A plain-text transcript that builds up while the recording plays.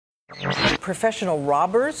Professional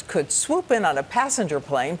robbers could swoop in on a passenger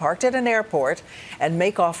plane parked at an airport and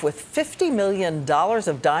make off with $50 million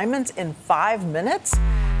of diamonds in 5 minutes.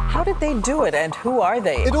 How did they do it, and who are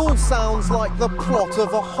they? It all sounds like the plot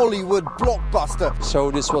of a Hollywood blockbuster.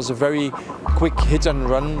 So this was a very quick hit and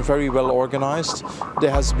run, very well organized.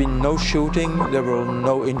 There has been no shooting, there were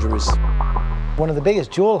no injuries. One of the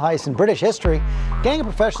biggest jewel heists in British history. A gang of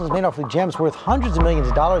professionals made off with gems worth hundreds of millions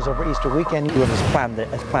of dollars over Easter weekend. Whoever's planned it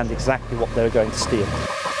has planned exactly what they were going to steal.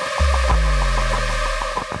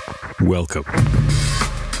 Welcome.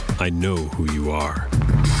 I know who you are.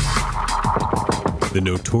 The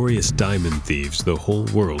notorious diamond thieves the whole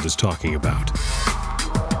world is talking about.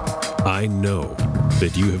 I know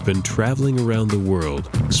that you have been traveling around the world,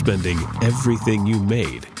 spending everything you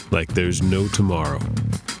made like there's no tomorrow.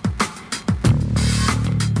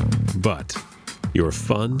 But your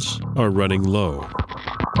funds are running low.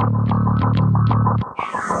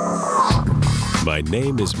 My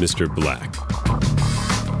name is Mr. Black.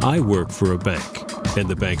 I work for a bank, and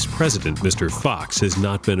the bank's president, Mr. Fox, has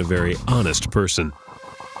not been a very honest person.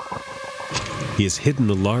 He has hidden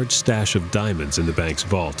a large stash of diamonds in the bank's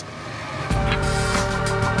vault.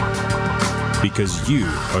 Because you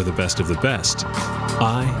are the best of the best,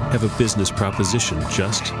 I have a business proposition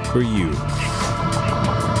just for you.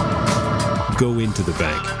 Go into the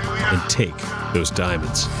bank and take those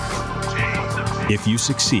diamonds. If you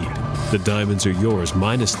succeed, the diamonds are yours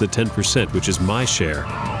minus the 10%, which is my share,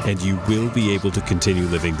 and you will be able to continue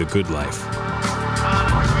living the good life.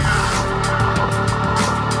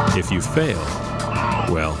 If you fail,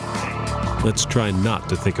 well, let's try not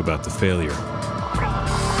to think about the failure.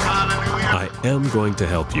 I am going to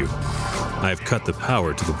help you. I've cut the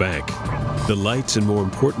power to the bank. The lights and, more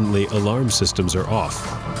importantly, alarm systems are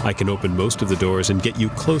off. I can open most of the doors and get you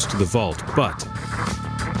close to the vault, but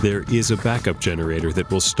there is a backup generator that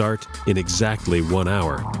will start in exactly 1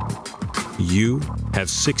 hour. You have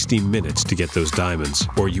 60 minutes to get those diamonds,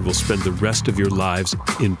 or you will spend the rest of your lives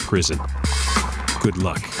in prison. Good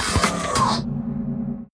luck.